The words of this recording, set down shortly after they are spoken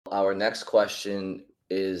our next question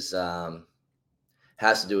is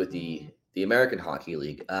has to do with the American Hockey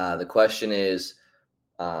League. The question is,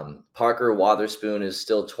 Parker Wotherspoon is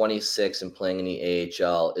still 26 and playing in the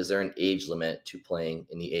AHL. Is there an age limit to playing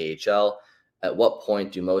in the AHL? At what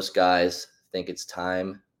point do most guys think it's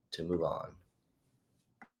time to move on?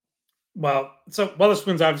 Well, so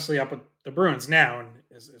Wotherspoon's obviously up with the Bruins now and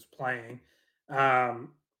is playing. Um,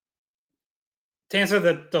 to answer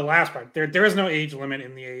the last part, there is no age limit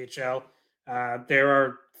in the AHL. There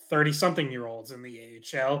are 30-something-year-olds in the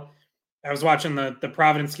AHL. I was watching the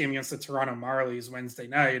Providence game against the Toronto Marlies Wednesday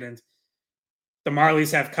night, and the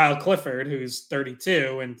Marlies have Kyle Clifford, who's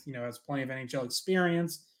 32 and has plenty of NHL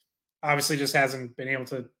experience. Obviously, just hasn't been able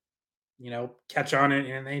to catch on in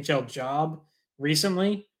an NHL job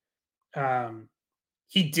recently. Um,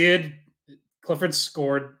 he did. Clifford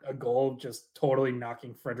scored a goal, just totally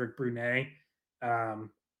knocking Frederic Brunet,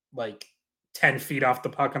 like 10 feet off the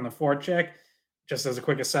puck on the forecheck. Just as a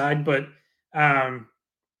quick aside, but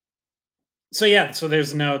so yeah, so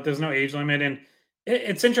there's no age limit, and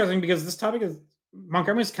it's interesting because this topic is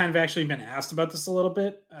Montgomery's kind of actually been asked about this a little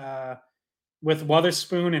bit with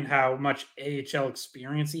Wotherspoon and how much AHL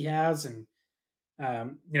experience he has, and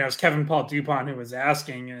it's Kevin Paul Dupont who was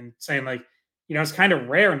asking and saying like, it's kind of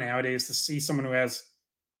rare nowadays to see someone who has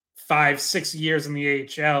 5-6 years in the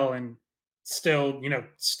AHL and still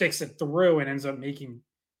sticks it through and ends up making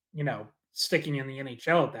sticking in the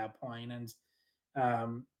NHL at that point, and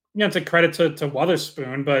it's a credit to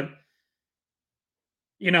Wotherspoon, but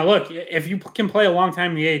look, if you can play a long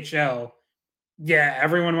time in the AHL, yeah,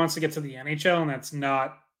 everyone wants to get to the NHL, and that's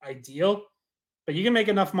not ideal. But you can make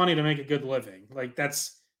enough money to make a good living. Like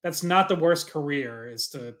that's not the worst career is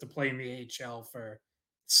to play in the AHL for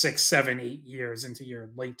 6, 7, 8 years into your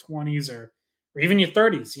late 20s or even your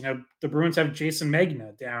 30s. The Bruins have Jason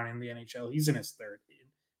Magna down in the NHL. He's in his 30s.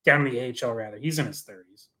 Down in the AHL rather. He's in his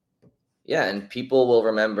 30s. Yeah, and people will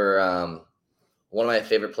remember one of my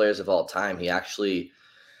favorite players of all time. He actually,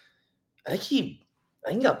 I think he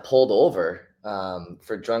got pulled over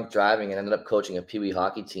for drunk driving and ended up coaching a Pee Wee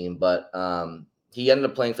hockey team. But he ended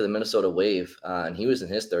up playing for the Minnesota Wave, and he was in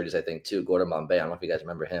his 30s, I think, too. Gordon Bombay. I don't know if you guys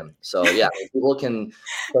remember him. So yeah, people can.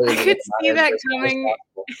 I could see that coming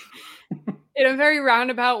in a very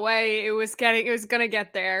roundabout way. It was gonna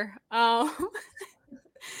get there.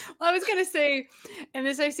 Well, I was gonna say, and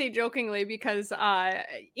this I say jokingly because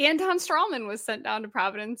Anton Strawman was sent down to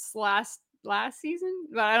Providence last season,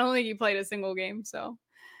 but I don't think he played a single game. So,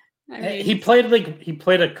 I mean, he played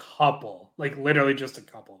a couple, like literally just a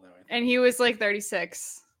couple though. And he was like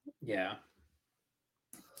 36. Yeah.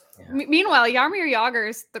 Meanwhile, Jaromir Jagr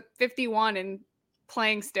is the 51 and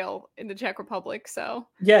playing still in the Czech Republic. So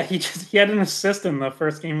yeah, he had an assist in the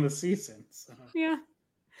first game of the season. So. Yeah.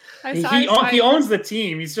 He owns the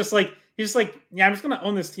team. He's just like, yeah, I'm just gonna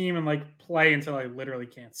own this team and like play until I literally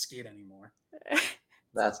can't skate anymore.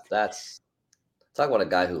 That's talk about a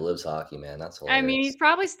guy who lives hockey, man. That's hilarious. I mean, he's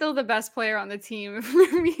probably still the best player on the team. If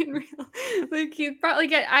we're being real, like he's probably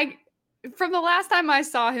from the last time I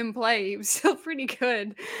saw him play, he was still pretty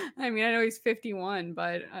good. I mean, I know he's 51,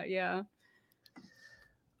 but yeah.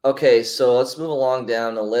 Okay, so let's move along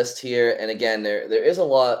down the list here, and again, there is a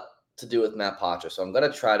lot to do with Matt Poitras, so I'm going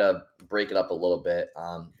to try to break it up a little bit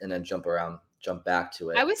and then jump back to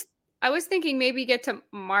it. I was thinking maybe get to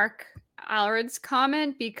Mark Allred's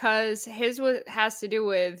comment because his has to do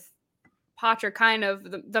with Poitras, kind of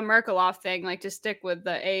the Merkulov thing, like to stick with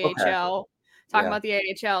the AHL, talking about the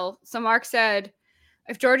AHL. So Mark said,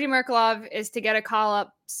 if Georgi Merkulov is to get a call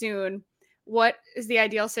up soon, what is the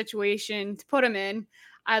ideal situation to put him in?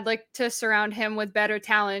 I'd like to surround him with better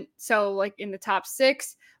talent, so like in the top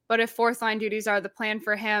 6. But if fourth line duties are the plan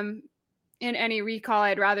for him in any recall,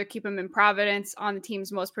 I'd rather keep him in Providence on the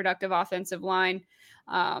team's most productive offensive line.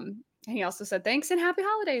 And he also said, thanks and happy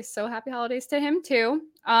holidays. So happy holidays to him too.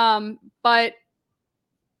 But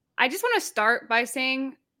I just want to start by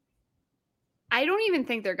saying, I don't even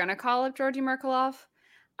think they're going to call up Georgi Merkulov.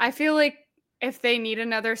 I feel like if they need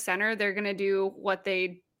another center, they're going to do what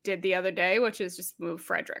they did the other day, which is just move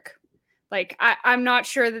Frederic. Like, I'm not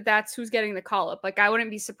sure that that's who's getting the call up. Like, I wouldn't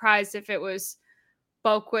be surprised if it was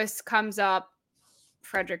Boquist comes up,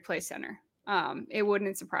 Frederic plays center. It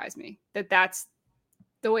wouldn't surprise me that that's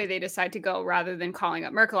the way they decide to go rather than calling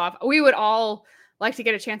up Merkulov. We would all like to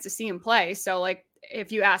get a chance to see him play. So, like,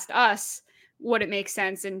 if you asked us, would it make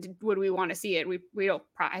sense and would we want to see it? We don't.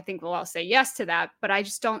 I think we'll all say yes to that. But I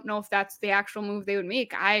just don't know if that's the actual move they would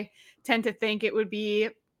make. I tend to think it would be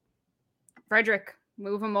Frederic.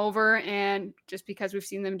 Move him over, and just because we've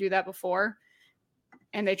seen them do that before,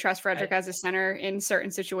 and they trust Frederic as a center in certain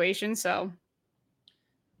situations. So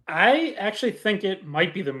I actually think it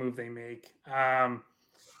might be the move they make.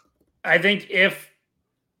 I think if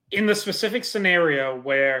in the specific scenario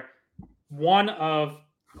where one of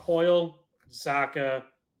Coyle, Zaka,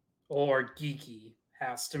 or Geeky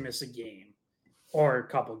has to miss a game or a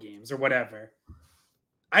couple games or whatever,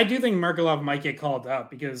 I do think Merkulov might get called up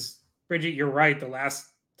because, Bridget, you're right. The last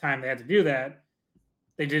time they had to do that,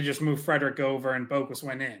 they did just move Frederick over and Boquist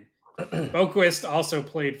went in. Boquist also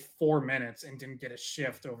played 4 minutes and didn't get a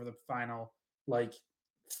shift over the final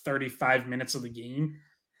 35 minutes of the game.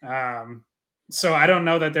 So I don't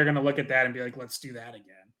know that they're going to look at that and be like, let's do that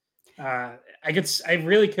again. I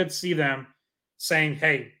really could see them saying,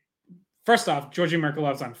 hey, first off, Georgi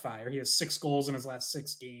Merkulov's on fire. He has 6 goals in his last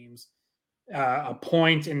 6 games, a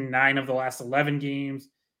point in 9 of the last 11 games.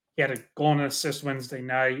 He had a goal and an assist Wednesday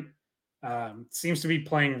night. Seems to be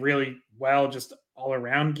playing really well, just all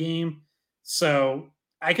around game. So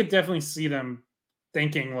I could definitely see them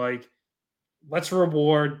thinking let's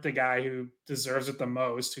reward the guy who deserves it the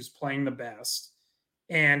most, who's playing the best.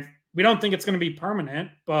 And we don't think it's going to be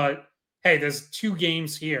permanent, but hey, there's 2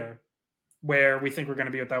 games here where we think we're going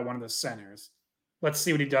to be without one of the centers. Let's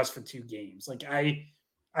see what he does for 2 games. I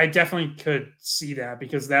definitely could see that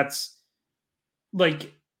because that's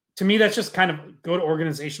to me, that's just kind of good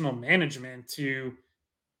organizational management to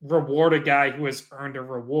reward a guy who has earned a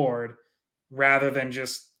reward rather than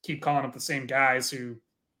just keep calling up the same guys who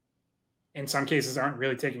in some cases aren't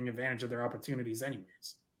really taking advantage of their opportunities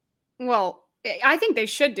anyways. Well, I think they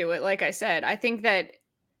should do it. Like I said, I think that,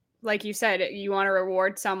 like you said, you want to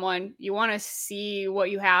reward someone, you want to see what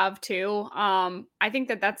you have too. I think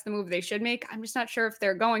that that's the move they should make. I'm just not sure if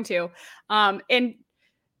they're going to. And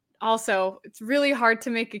also, it's really hard to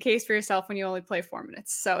make a case for yourself when you only play 4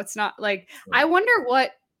 minutes. So it's not I wonder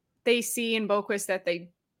what they see in Boquist that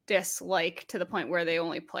they dislike to the point where they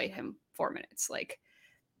only play him 4 minutes.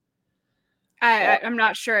 I'm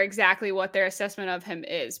not sure exactly what their assessment of him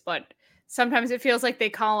is, but sometimes it feels like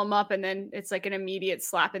they call him up and then it's like an immediate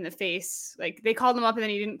slap in the face. Like they called him up and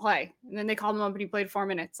then he didn't play. And then they called him up and he played 4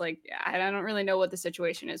 minutes. I don't really know what the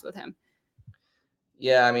situation is with him.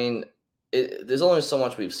 Yeah, I mean, there's only so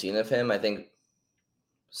much we've seen of him. I think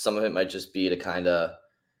some of it might just be to kind of,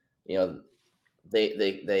 he has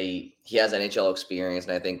NHL experience,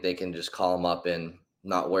 and I think they can just call him up and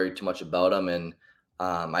not worry too much about him. And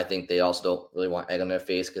I think they also don't really want egg on their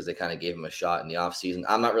face because they kind of gave him a shot in the offseason.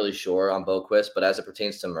 I'm not really sure on Boquist, but as it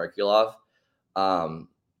pertains to Merkulov, I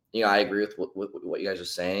agree with what you guys are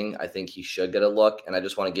saying. I think he should get a look, and I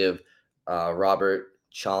just want to give Robert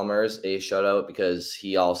Chalmers a shout out because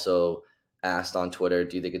he also asked on Twitter,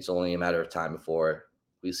 do you think it's only a matter of time before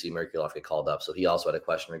we see Merkulov get called up? So he also had a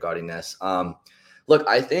question regarding this. Look,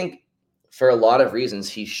 I think for a lot of reasons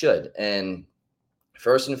he should. And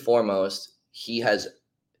first and foremost, he's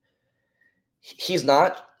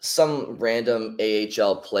not some random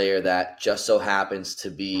AHL player that just so happens to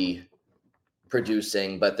be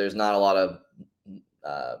producing, but there's not a lot of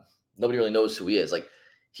nobody really knows who he is.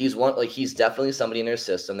 He's definitely somebody in their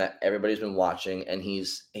system that everybody's been watching, and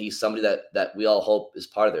he's somebody that we all hope is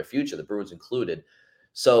part of their future, the Bruins included.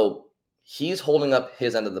 So he's holding up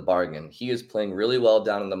his end of the bargain. He is playing really well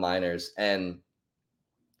down in the minors, and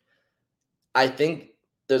I think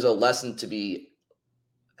there's a lesson to be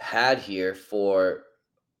had here for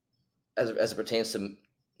as it pertains to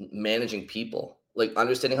managing people,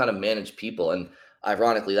 understanding how to manage people. And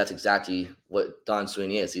ironically, that's exactly what Don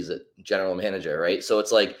Sweeney is. He's a general manager, right? So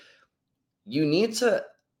it's you need to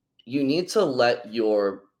let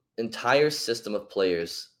your entire system of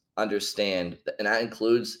players understand, and that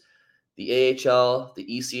includes the AHL, the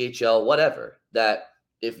ECHL, whatever, that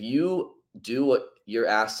if you do what you're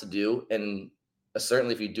asked to do, and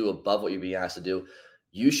certainly if you do above what you're being asked to do,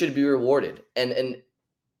 you should be rewarded. And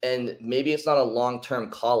maybe it's not a long-term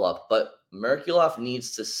call-up, but Merkulov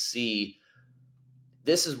needs to see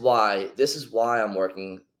this is why I'm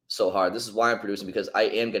working so hard. This is why I'm producing, because I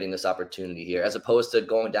am getting this opportunity here, as opposed to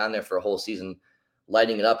going down there for a whole season,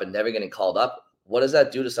 lighting it up and never getting called up. What does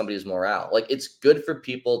that do to somebody's morale? It's good for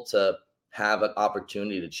people to have an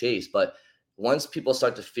opportunity to chase, but once people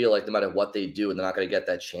start to feel like no matter what they do, they're not going to get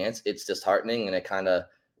that chance, it's disheartening, and it kind of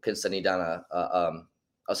can send you down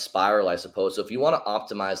a spiral, I suppose. So if you want to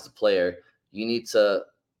optimize the player, you need to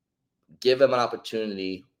give them an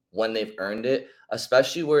opportunity when they've earned it,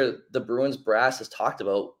 especially where the Bruins brass has talked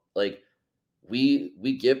about,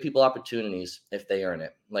 we give people opportunities if they earn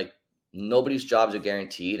it. Nobody's jobs are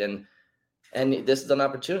guaranteed, and this is an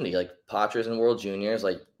opportunity. Poitras and World Juniors,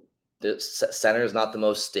 the center is not the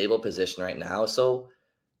most stable position right now, so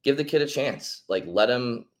give the kid a chance. Let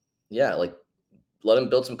him, let him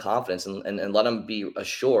build some confidence and let him be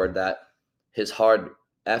assured that his hard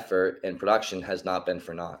effort and production has not been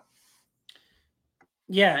for naught.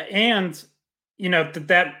 Yeah, and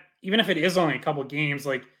that even if it is only a couple games,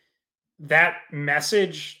 like that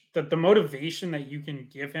message, that the motivation that you can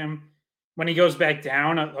give him when he goes back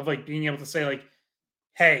down of like being able to say like,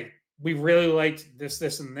 "Hey, we really liked this,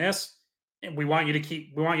 this, and this, and we want you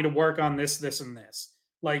to work on this, this, and this."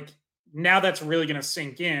 Like now that's really going to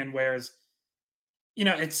sink in. Whereas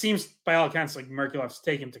it seems by all accounts like Merkulov's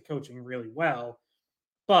taken to coaching really well,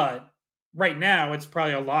 but right now it's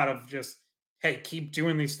probably a lot of just, hey, keep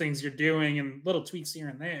doing these things you're doing and little tweaks here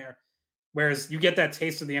and there. Whereas you get that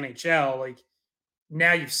taste of the NHL, like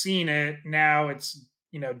now you've seen it. Now it's,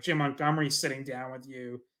 Jim Montgomery sitting down with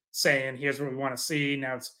you saying, here's what we want to see.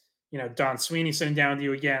 Now it's, Don Sweeney sitting down with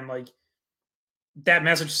you again. Like that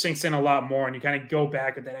message sinks in a lot more. And you kind of go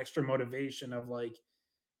back with that extra motivation of like,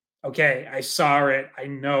 okay, I saw it. I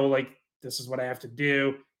know like this is what I have to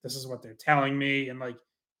do. This is what they're telling me. And like,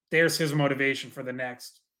 there's his motivation for the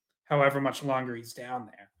next however much longer he's down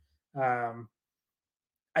there.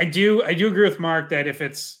 I do agree with Mark that if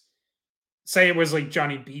it's, say it was like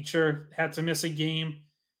Johnny Beecher had to miss a game,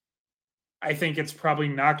 I think it's probably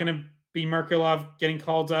not going to be Merkulov getting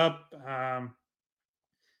called up.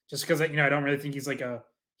 Just because I don't really think he's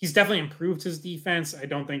definitely improved his defense. I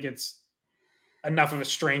don't think it's enough of a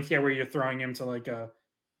strength yet where you're throwing him to like a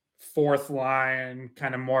fourth line,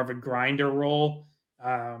 kind of more of a grinder role.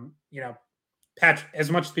 Patrick, as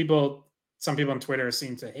much as some people on Twitter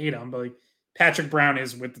seem to hate him, but like Patrick Brown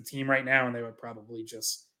is with the team right now, and they would probably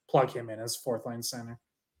just plug him in as fourth line center.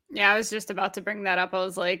 Yeah, I was just about to bring that up. I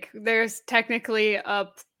was like, there's technically a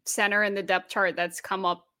center in the depth chart that's come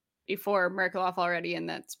up before Merkulov already, and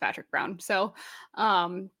that's Patrick Brown. So,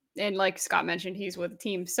 and like Scott mentioned, he's with the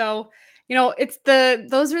team. So, it's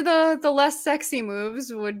those are the less sexy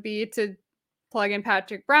moves would be to plug in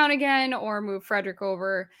Patrick Brown again or move Frederick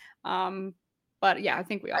over. But yeah, I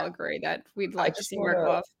think we all agree that we'd like to see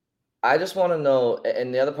Merkulov. I just want to know,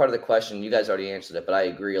 and the other part of the question, you guys already answered it, but I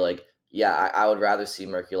agree. Like, yeah, I would rather see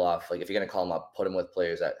Merkulov. Like, if you're going to call him up, put him with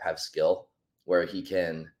players that have skill, where he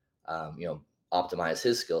can, optimize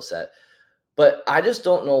his skill set. But I just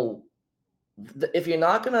don't know if you're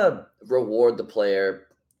not going to reward the player,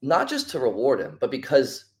 not just to reward him, but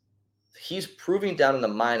because he's proving down in the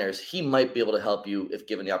minors, he might be able to help you if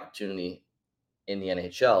given the opportunity in the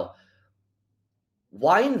NHL.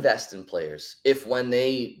 Why invest in players if when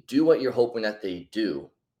they do what you're hoping that they do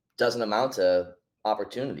doesn't amount to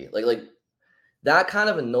opportunity? Like that kind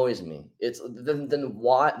of annoys me. It's then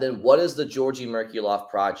what is the Georgi Merkulov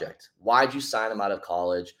project? Why'd you sign him out of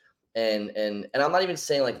college? And I'm not even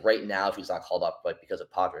saying like right now if he's not called up like because of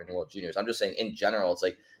Padre and World Juniors. I'm just saying in general, it's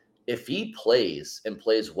like if he plays and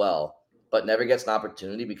plays well, but never gets an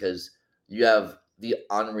opportunity because you have the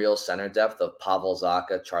unreal center depth of Pavel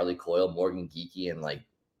Zacha, Charlie Coyle, Morgan Geekie, and like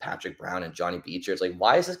Patrick Brown and Johnny Beecher. It's like,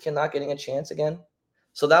 why is this kid not getting a chance again?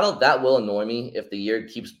 So that will annoy me if the year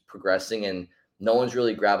keeps progressing and no one's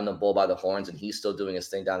really grabbing the bull by the horns and he's still doing his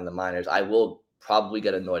thing down in the minors. I will probably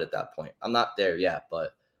get annoyed at that point. I'm not there yet,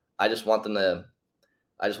 but I just want to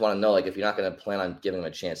know, like, if you're not going to plan on giving him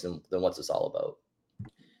a chance, then what's this all about?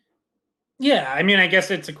 Yeah, I mean, I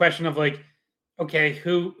guess it's a question of like, okay,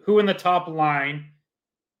 who in the top line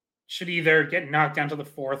should either get knocked down to the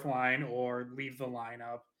fourth line or leave the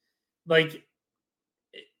lineup? Like,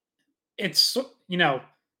 it's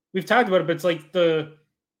we've talked about it, but it's like the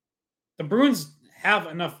Bruins have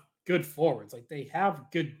enough good forwards. Like they have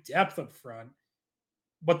good depth up front.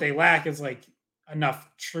 What they lack is like enough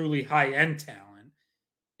truly high end talent.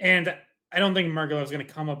 And I don't think Merkulov is going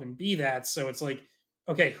to come up and be that. So it's like,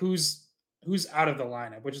 okay, who's out of the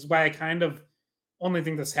lineup? Which is why I kind of only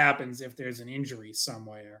think this happens if there's an injury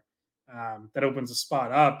somewhere that opens a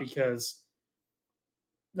spot up. Because,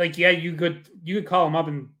 like, yeah, you could call him up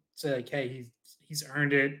and say like, hey, he's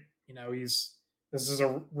earned it. This is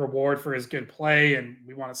a reward for his good play, and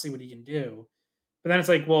we want to see what he can do. But then it's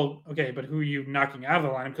like, well, okay, but who are you knocking out of the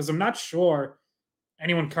lineup? Because I'm not sure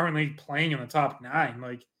anyone currently playing in the top 9.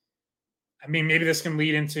 Like, I mean, maybe this can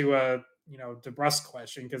lead into a DeBrusk's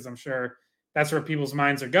question because I'm sure that's where people's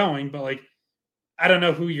minds are going. But like, I don't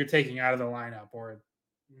know who you're taking out of the lineup or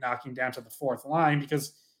knocking down to the fourth line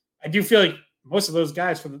because I do feel like most of those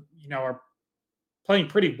guys are playing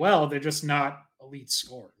pretty well. They're just not elite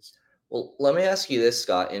scorers. Well, let me ask you this,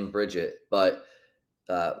 Scott and Bridget, but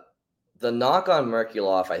the knock on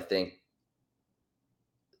Merkulov, I think,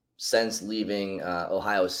 since leaving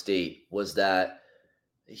Ohio State was that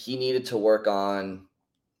he needed to work on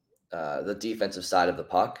the defensive side of the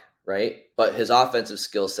puck. right? But his offensive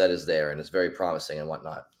skill set is there and it's very promising and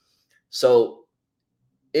whatnot. So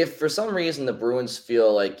if for some reason the Bruins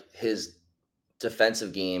feel like his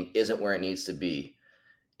defensive game isn't where it needs to be,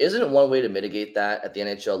 isn't one way to mitigate that at the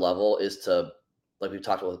NHL level is to, like we've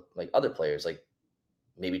talked about, like other players, like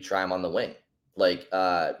maybe try him on the wing, like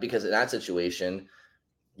because in that situation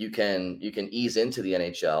you can ease into the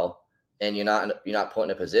NHL and you're not put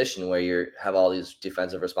in a position where you have all these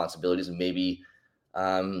defensive responsibilities and maybe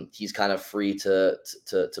he's kind of free to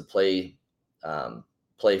play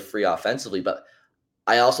free offensively. But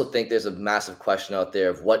I also think there's a massive question out there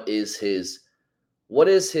of what is his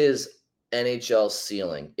NHL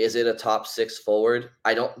ceiling? Is it a top 6 forward?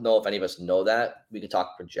 I don't know if any of us know that. We can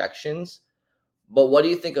talk projections, but what do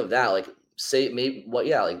you think of that? Like, say maybe what?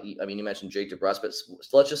 Yeah, like I mean, you mentioned Jake DeBrusk, but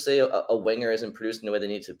so let's just say a winger isn't producing the way they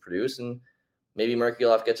need to produce, and maybe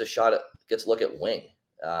Merkulov gets a look at wing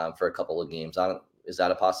for a couple of games. I don't. Is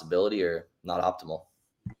that a possibility or not optimal?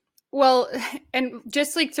 Well, and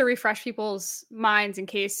just like to refresh people's minds in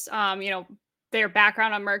case their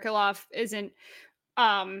background on Merkulov isn't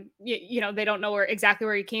they don't know exactly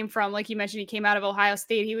where he came from. Like you mentioned, he came out of Ohio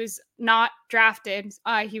State. He was not drafted.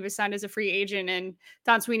 He was signed as a free agent, and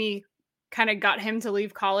Don Sweeney kind of got him to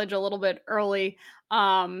leave college a little bit early.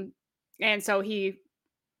 And so he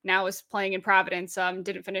now is playing in Providence.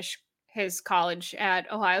 Didn't finish his college at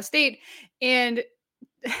Ohio State. And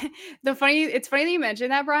it's funny that you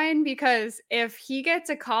mentioned that, Brian, because if he gets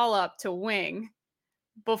a call up to wing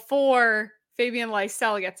before Fabian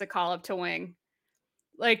Lysell gets a call up to wing,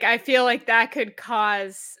 like, I feel like that could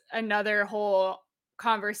cause another whole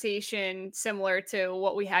conversation similar to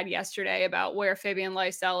what we had yesterday about where Fabian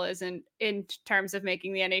Lysell is in terms of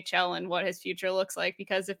making the NHL and what his future looks like.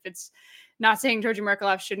 Because if it's not saying Georgi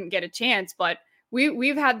Merkulov shouldn't get a chance, but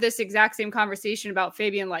we've had this exact same conversation about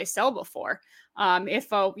Fabian Lysell before.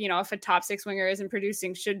 If a top 6 winger isn't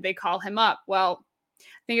producing, should they call him up? Well, I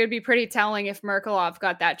think it would be pretty telling if Merkulov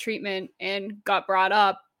got that treatment and got brought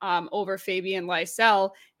up over Fabian Lysell.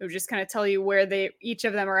 It would just kind of tell you where each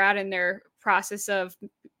of them are at in their process of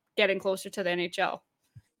getting closer to the NHL.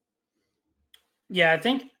 Yeah, I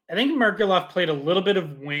think Merkulov played a little bit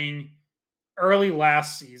of wing early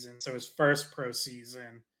last season, so his first pro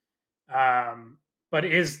season, but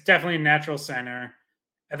is definitely a natural center.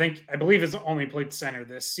 I believe has only played center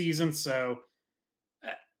this season, so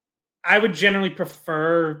I would generally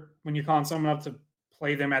prefer when you're calling someone up to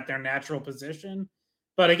play them at their natural position,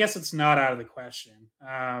 but I guess it's not out of the question.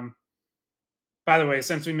 By the way,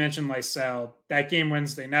 since we mentioned Lysell, that game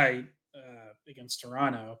Wednesday night against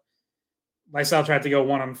Toronto, Lysell tried to go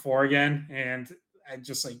 1-on-4 again, and I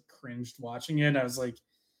just like cringed watching it. I was like,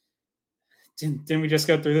 didn't we just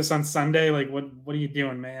go through this on Sunday? Like, what are you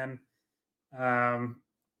doing, man?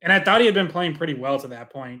 And I thought he had been playing pretty well to that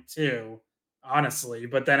point too, honestly.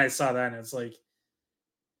 But then I saw that and it's like,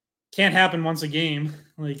 can't happen once a game.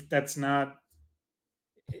 Like, that's not.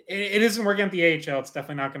 It isn't working at the AHL. It's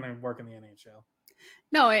definitely not going to work in the NHL.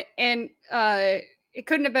 No, it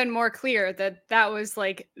couldn't have been more clear that was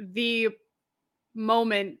like the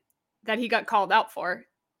moment that he got called out for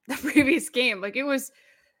the previous game. Like, it was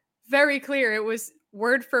very clear. It was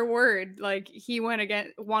word for word. Like, he went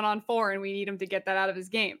again 1-on-4 and we need him to get that out of his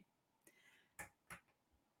game.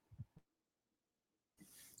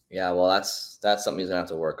 Yeah, well, that's something he's gonna have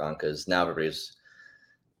to work on because now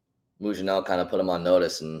Mouginel kind of put him on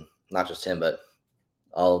notice, and not just him, but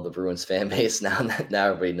all of the Bruins fan base now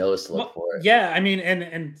everybody knows to look for it. Yeah, I mean,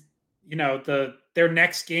 and their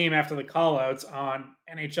next game after the callouts on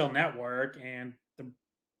NHL Network, and the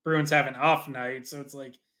Bruins have an off night, so it's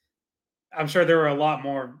like I'm sure there were a lot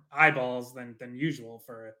more eyeballs than usual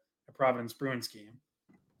for a Providence Bruins game.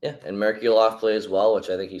 Yeah, and Merkulov plays well, which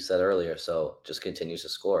I think he said earlier, so just continues to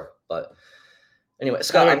score. But anyway,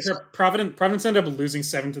 Scott, Providence ended up losing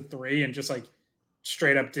 7-3 and just like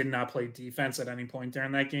straight up did not play defense at any point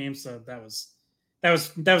during that game. So that was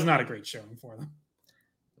not a great showing for them.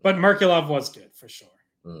 But Merkulov was good for sure.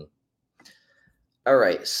 All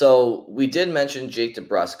right, so we did mention Jake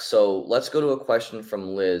DeBrusk. So let's go to a question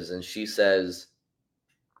from Liz, and she says,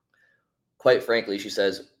 quite frankly, she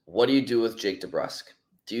says, "What do you do with Jake DeBrusk?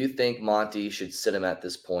 Do you think Monty should sit him at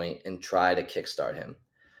this point and try to kickstart him?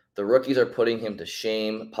 The rookies are putting him to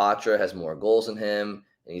shame. Patra has more goals than him,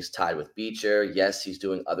 and he's tied with Beecher. Yes, he's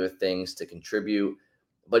doing other things to contribute,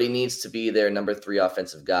 but he needs to be their number 3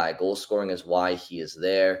 offensive guy. Goal scoring is why he is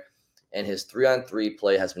there, and his 3-on-3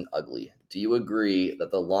 play has been ugly. Do you agree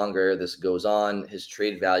that the longer this goes on, his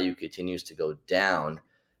trade value continues to go down?"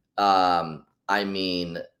 I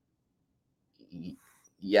mean,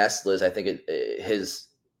 yes, Liz, I think his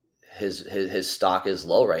his stock is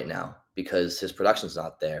low right now because his production's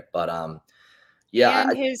not there. But yeah,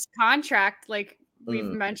 and his contract, like we've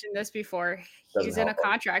mm, mentioned this before, doesn't he's in a help him.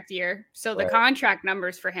 contract year, so the Right. contract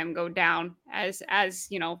numbers for him go down as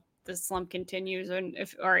the slump continues, and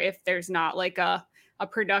if there's not like a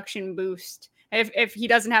production boost, if he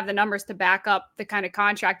doesn't have the numbers to back up the kind of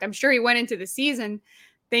contract, I'm sure he went into the season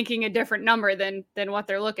thinking a different number than what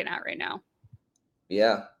they're looking at right now.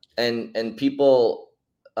 Yeah, and people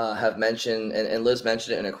have mentioned, and Liz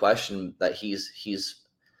mentioned it in a question, that he's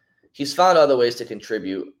found other ways to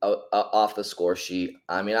contribute off the score sheet.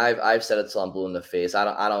 I mean, I've said it till I'm blue in the face.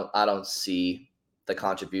 I don't see the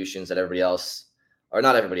contributions that everybody else, or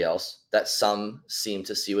not everybody else, that some seem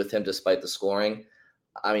to see with him despite the scoring.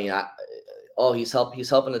 I mean, he's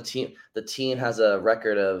helping the team. The team has a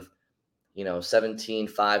record of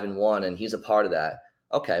 17-5-1, and he's a part of that.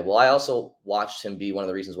 Okay, well, I also watched him be one of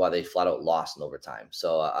the reasons why they flat out lost in overtime.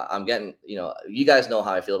 So I'm getting, you guys know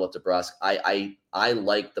how I feel about DeBrusk. I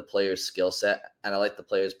like the player's skill set and I like the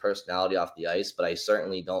player's personality off the ice, but I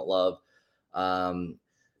certainly don't love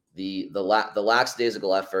the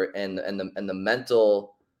lackadaisical effort and the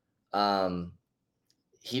mental.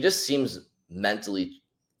 He just seems mentally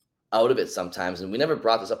out of it sometimes. And we never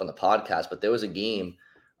brought this up on the podcast, but there was a game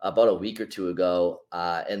about a week or two ago,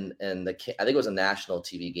 and I think it was a national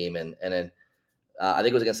TV game, and then I think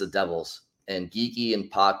it was against the Devils, and Geeky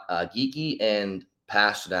and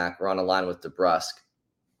Pasternak were on a line with DeBrusk,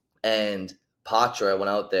 and Patra went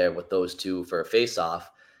out there with those two for a face-off,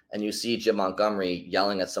 and you see Jim Montgomery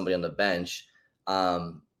yelling at somebody on the bench,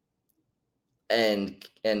 and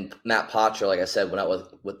Matt Patra, like I said, went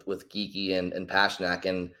out with Geeky and Pasternak,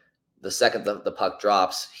 and the second the puck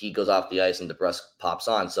drops, he goes off the ice and DeBrusk pops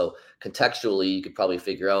on. So contextually, you could probably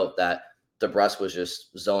figure out that DeBrusk was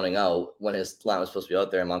just zoning out when his line was supposed to be out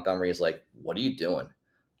there, and Montgomery is like, "What are you doing?"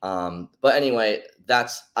 But anyway,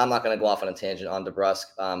 I'm not going to go off on a tangent on DeBrusk.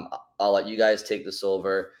 I'll let you guys take this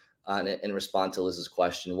over and respond to Liz's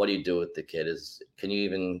question. What do you do with the kid? Can you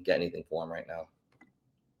even get anything for him right now?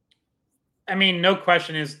 I mean, no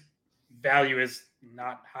question, his value is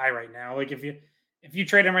not high right now. Like if you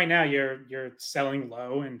trade him right now, you're selling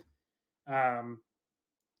low, and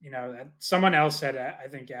someone else had, I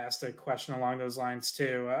think, asked a question along those lines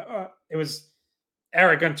too. It was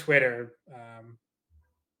Eric on Twitter.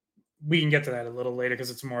 We can get to that a little later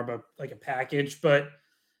because it's more about like a package, but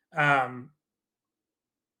yeah,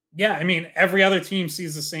 I mean, every other team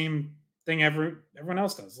sees the same thing everyone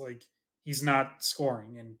else does. Like, he's not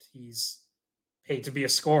scoring and he's paid to be a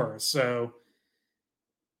scorer. So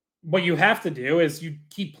what you have to do is you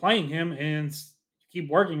keep playing him and keep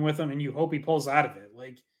working with him, and you hope he pulls out of it.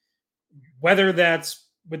 Like, whether that's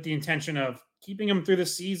with the intention of keeping him through the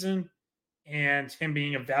season and him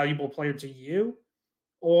being a valuable player to you,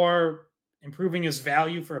 or improving his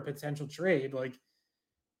value for a potential trade, like,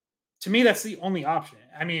 to me, that's the only option.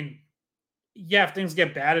 I mean, yeah, if things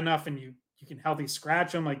get bad enough and you can healthy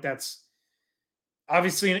scratch him, like, that's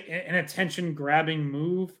obviously an attention grabbing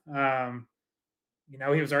move.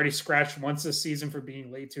 He was already scratched once this season for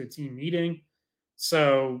being late to a team meeting.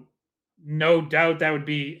 So no doubt that would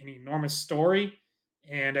be an enormous story.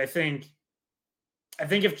 And I think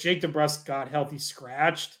if Jake DeBrusk got healthy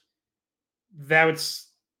scratched, that would,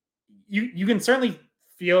 you can certainly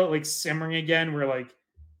feel it like simmering again, where, like,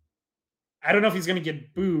 I don't know if he's going to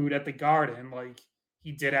get booed at the Garden like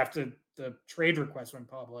he did after the trade request went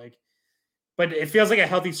public, but it feels like a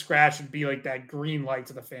healthy scratch would be like that green light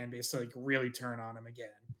to the fan base to like really turn on him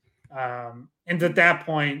again. And at that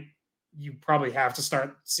point, you probably have to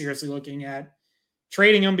start seriously looking at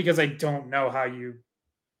trading him, because I don't know how you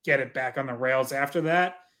get it back on the rails after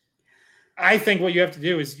that. I think what you have to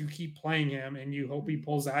do is you keep playing him and you hope he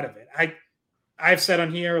pulls out of it. I've said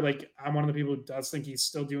on here, like, I'm one of the people who does think he's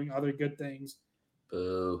still doing other good things.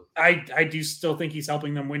 Boo. I do still think he's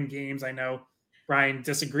helping them win games. I know Brian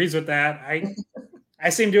disagrees with that. I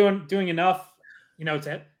see him doing enough,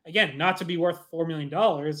 to, again, not to be worth $4 million,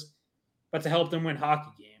 but to help them win hockey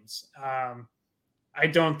games. I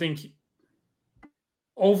don't think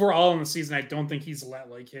overall in the season, I don't think he's let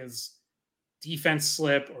like his defense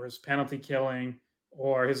slip or his penalty killing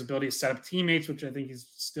or his ability to set up teammates, which I think he's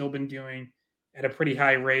still been doing at a pretty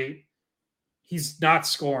high rate. He's not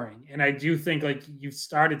scoring. And I do think, like, you've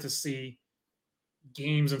started to see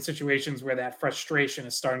games and situations where that frustration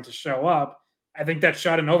is starting to show up. I think that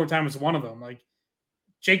shot in overtime was one of them. Like,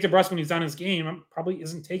 Jake DeBrusk, when he's on his game, probably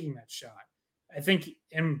isn't taking that shot. I think,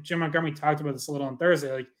 and Jim Montgomery talked about this a little on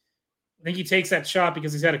Thursday, like, I think he takes that shot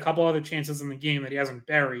because he's had a couple other chances in the game that he hasn't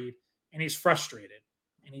buried, and he's frustrated.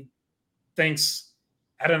 And he thinks,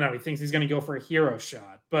 I don't know, he thinks he's going to go for a hero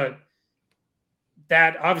shot, but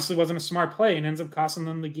that obviously wasn't a smart play and ends up costing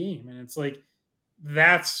them the game. And it's like,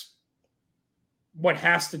 that's what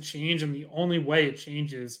has to change. And the only way it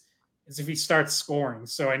changes is if he starts scoring.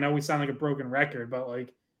 So I know we sound like a broken record, but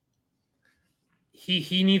like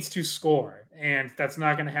he needs to score. And that's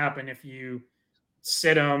not going to happen if you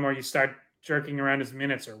sit him or you start jerking around his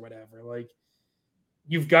minutes or whatever. Like,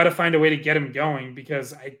 you've got to find a way to get him going,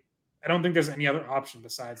 because I don't think there's any other option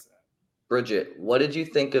besides that. Bridget, what did you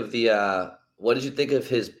think of his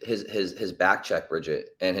back check, Bridget,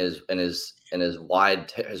 and his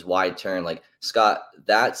wide turn? Like, Scott,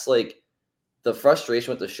 that's like the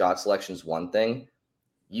frustration with the shot selection is one thing.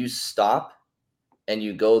 You stop and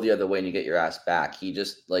you go the other way and you get your ass back. He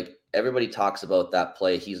just, like, everybody talks about that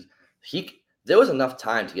play. There was enough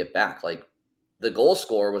time to get back. Like, the goal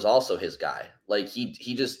scorer was also his guy. Like,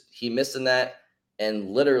 he missed in that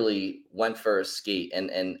and literally went for a skate.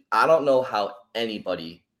 And I don't know how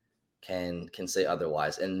anybody can say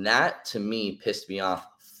otherwise. And that, to me, pissed me off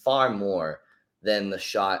far more than the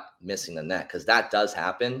shot missing the net, because that does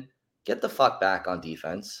happen. Get the fuck back on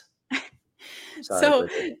defense.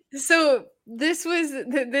 Sorry, so this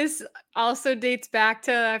also dates back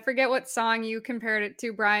to, I forget what song you compared it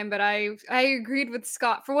to, Brian, but I agreed with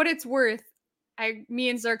Scott. For what it's worth, me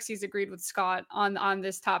and Xerxes agreed with Scott on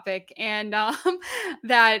this topic, and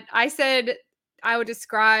that I said I would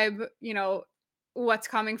describe, what's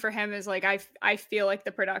coming for him is like, I feel like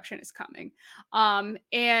the production is coming,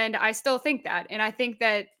 and I still think that, and I think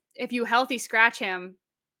that if you healthy scratch him,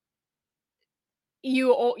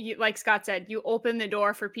 you, like Scott said, you open the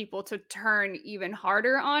door for people to turn even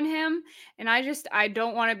harder on him. And I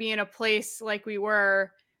don't want to be in a place like we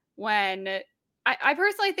were when I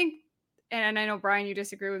personally think, and I know, Brian, you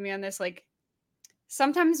disagree with me on this, like,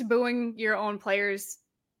 sometimes booing your own players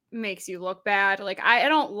makes you look bad. Like, I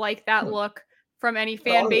don't like that look from any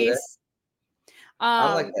fan base. I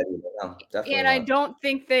don't like that either. No, definitely and not. I don't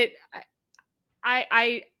think that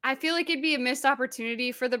I feel like it'd be a missed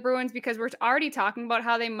opportunity for the Bruins, because we're already talking about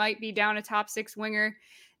how they might be down a top 6 winger.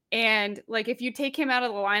 And like, if you take him out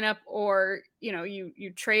of the lineup, or,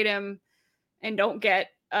 you trade him and don't get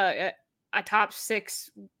a top 6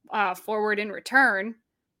 forward in return,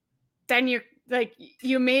 then you're like,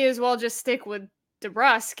 you may as well just stick with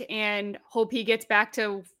DeBrusk and hope he gets back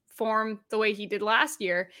to form the way he did last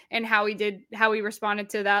year, and how he responded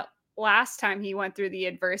to that last time he went through the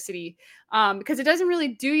adversity, because it doesn't really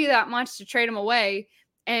do you that much to trade him away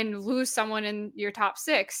and lose someone in your top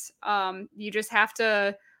 6. You just have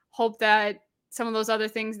to hope that some of those other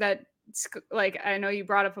things that, like, I know you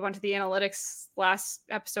brought up a bunch of the analytics last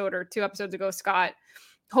episode or 2 episodes ago, Scott,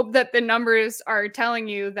 hope that the numbers are telling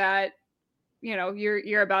you that,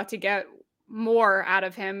 you're about to get more out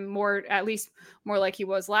of him, at least more like he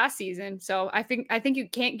was last season. So I think you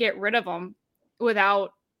can't get rid of him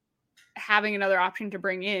without having another option to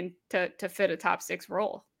bring in to fit a top 6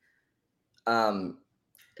 role.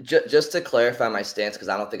 Just to clarify my stance, because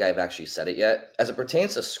I don't think I've actually said it yet, as it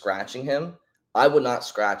pertains to scratching him, I would not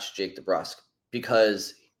scratch Jake DeBrusk,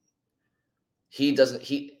 because he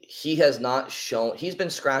has not shown. He's been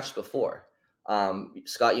scratched before.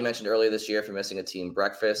 Scott, you mentioned earlier this year for missing a team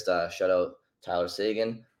breakfast. Shout out Tyler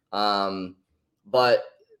Sagan. But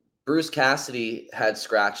Bruce Cassidy had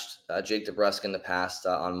scratched Jake DeBrusk in the past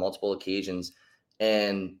on multiple occasions,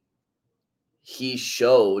 and he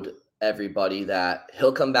showed everybody that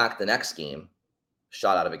he'll come back the next game,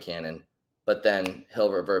 shot out of a cannon, but then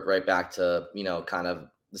he'll revert right back to, kind of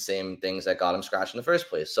the same things that got him scratched in the first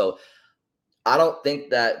place. So I don't think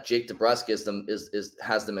that Jake DeBrusk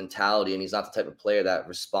has the mentality, and he's not the type of player that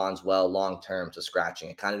responds well long term to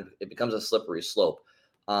scratching. It becomes a slippery slope.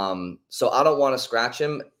 So I don't want to scratch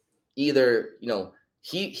him either.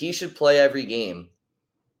 He should play every game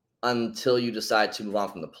until you decide to move on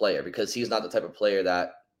from the player, because he's not the type of player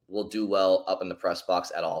that will do well up in the press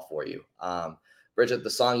box at all for you. Bridget,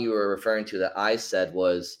 the song you were referring to that I said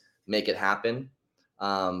was "Make It Happen"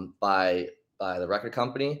 by the record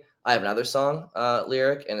company. I have another song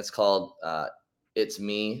lyric, and it's called "It's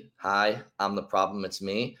Me, Hi, I'm the Problem, It's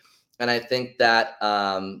Me." And I think that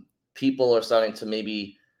people are starting to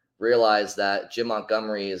maybe realize that Jim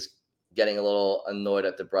Montgomery is getting a little annoyed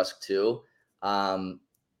at DeBrusk too,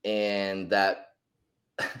 and that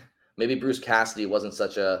maybe Bruce Cassidy wasn't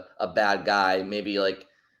such a bad guy. Maybe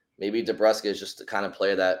DeBrusk is just the kind of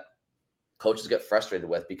player that coaches get frustrated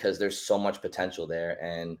with, because there's so much potential there,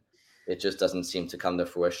 and it just doesn't seem to come to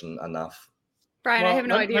fruition enough. Brian, I have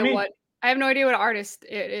no idea what artist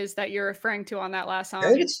it is that you're referring to on that last song. I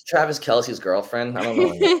think it's Travis Kelce's girlfriend. I don't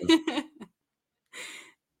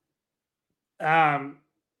know.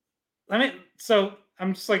 So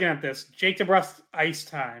I'm just looking at this. Jake DeBrusk's ice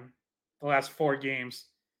time, the last 4 games,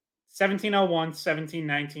 17:01,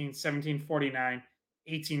 17:19, 17:49,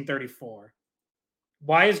 18:34.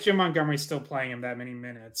 Why is Jim Montgomery still playing him that many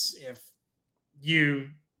minutes if you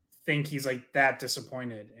think he's like that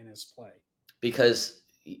disappointed in his play? Because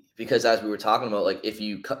as we were talking about, like if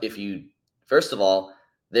you first of all,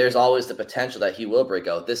 there's always the potential that he will break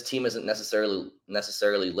out. This team isn't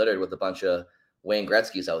necessarily littered with a bunch of Wayne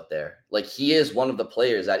Gretzky's out there. Like he is one of the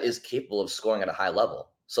players that is capable of scoring at a high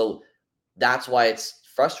level. So that's why it's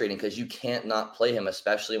frustrating, because you can't not play him,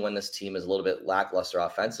 especially when this team is a little bit lackluster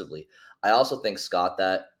offensively. I also think, Scott,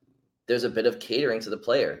 that there's a bit of catering to the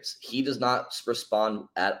players. He does not respond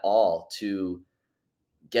at all to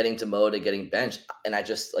getting demoted, getting benched. And I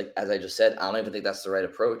just, like, as I just said, I don't even think that's the right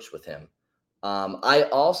approach with him. I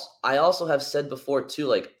also have said before too,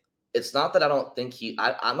 like, it's not that I don't think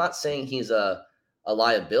I'm not saying he's a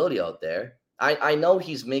liability out there. I know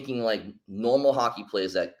he's making like normal hockey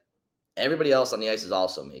plays that everybody else on the ice is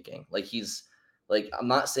also making. I'm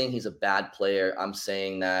not saying he's a bad player. I'm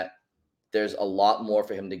saying that there's a lot more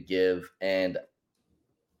for him to give. And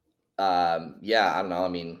yeah, I don't know. I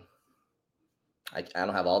mean, I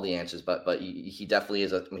don't have all the answers, but he definitely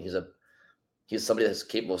is he's somebody that's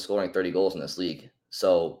capable of scoring 30 goals in this league.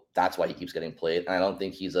 So that's why he keeps getting played. And I don't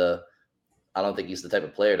think he's the type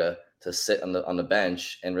of player to sit on the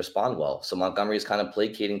bench and respond well. So Montgomery is kind of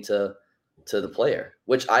placating to the player,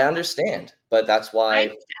 which I understand, but that's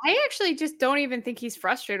why I actually just don't even think he's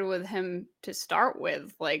frustrated with him to start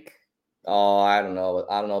with. Like, I don't know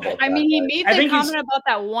about that. I mean, he made the comment about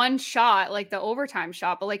that one shot, like the overtime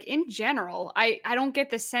shot, but like in general, I don't get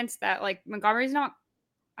the sense that like Montgomery's not.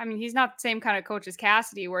 I mean, he's not the same kind of coach as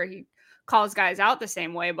Cassidy, where he calls guys out the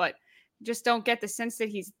same way, but just don't get the sense that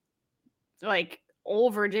he's like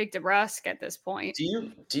over Jake DeBrusk at this point.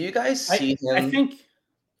 Do you guys see him? I think.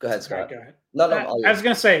 Go ahead, Scott. Go ahead. No. I was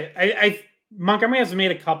gonna say, Montgomery has made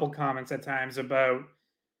a couple comments at times about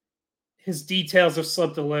his details have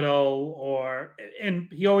slipped a little, and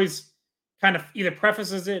he always kind of either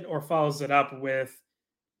prefaces it or follows it up with,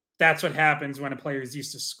 "That's what happens when a player is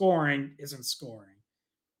used to scoring isn't scoring."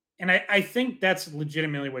 And I think that's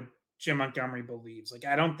legitimately what Jim Montgomery believes. Like,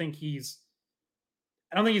 I don't think he's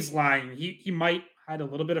lying. He might hide a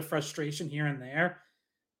little bit of frustration here and there,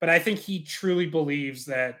 but I think he truly believes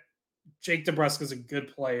that Jake DeBrusk is a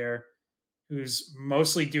good player who's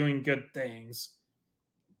mostly doing good things,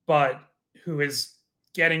 but who is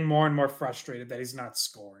getting more and more frustrated that he's not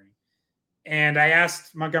scoring. And I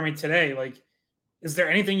asked Montgomery today, like, is there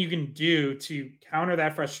anything you can do to counter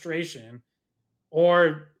that frustration?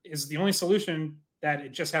 Or is the only solution that it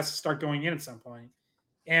just has to start going in at some point?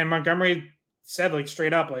 And Montgomery said, like,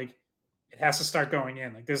 straight up, like, it has to start going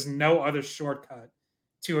in. Like, there's no other shortcut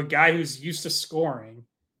to a guy who's used to scoring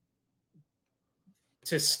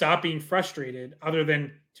to stop being frustrated other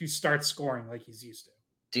than to start scoring like he's used to.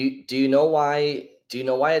 Do you know why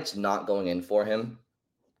it's not going in for him?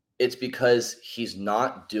 It's because he's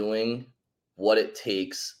not doing what it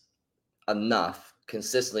takes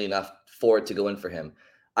consistently enough for it to go in for him.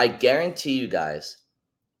 I guarantee you guys,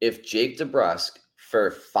 if Jake DeBrusk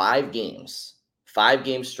for 5 games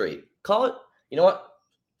straight, call it, you know what?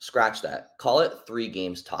 Scratch that. Call it 3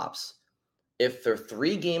 games tops. If for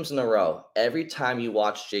 3 games in a row, every time you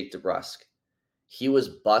watch Jake DeBrusk, he was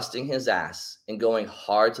busting his ass and going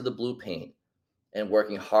hard to the blue paint and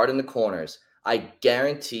working hard in the corners, I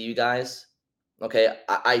guarantee you guys, okay,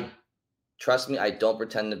 I trust me, I don't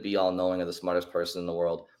pretend to be all knowing or the smartest person in the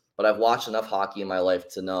world, but I've watched enough hockey in my life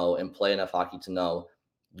to know and play enough hockey to know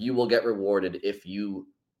you will get rewarded if you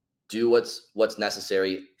do what's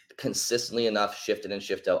necessary consistently enough, shift in and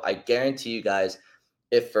shift out. I guarantee you guys,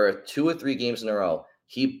 if for 2 or 3 games in a row,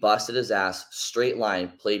 he busted his ass, straight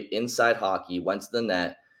line, played inside hockey, went to the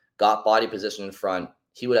net, got body position in front,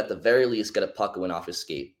 he would at the very least get a puck win off his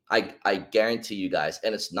skate. I guarantee you guys.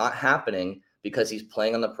 And it's not happening because he's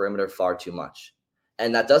playing on the perimeter far too much.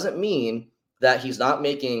 And that doesn't mean that he's not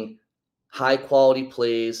making high quality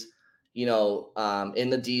plays, in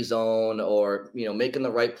the D zone or, making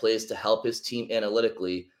the right plays to help his team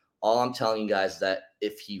analytically. All I'm telling you guys is that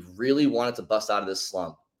if he really wanted to bust out of this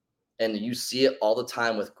slump, and you see it all the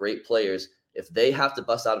time with great players, if they have to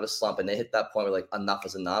bust out of a slump and they hit that point where like enough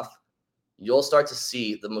is enough, you'll start to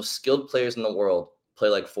see the most skilled players in the world play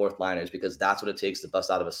like fourth liners, because that's what it takes to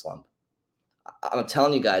bust out of a slump. I'm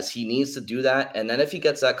telling you guys, he needs to do that. And then if he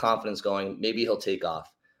gets that confidence going, maybe he'll take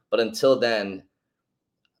off. But until then,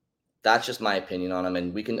 that's just my opinion on him.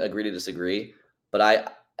 And we can agree to disagree.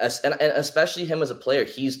 But and especially him as a player,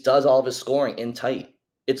 he does all of his scoring in tight.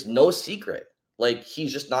 It's no secret. like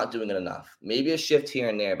he's just not doing it enough. Maybe a shift here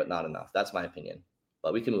and there, but not enough. That's my opinion.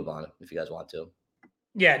 But we can move on if you guys want to.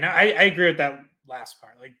 Yeah, no, I agree with that last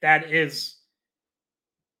part. Like that's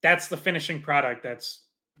the finishing product that's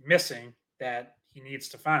missing that he needs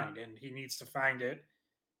to find. And he needs to find it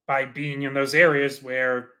by being in those areas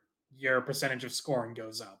where your percentage of scoring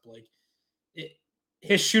goes up. Like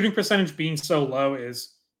his shooting percentage being so low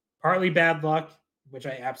is partly bad luck, which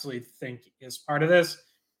I absolutely think is part of this,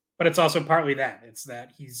 but it's also partly that. It's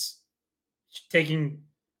that he's taking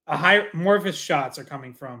more of his shots are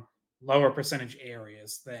coming from lower percentage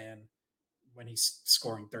areas than when he's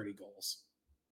scoring 30 goals.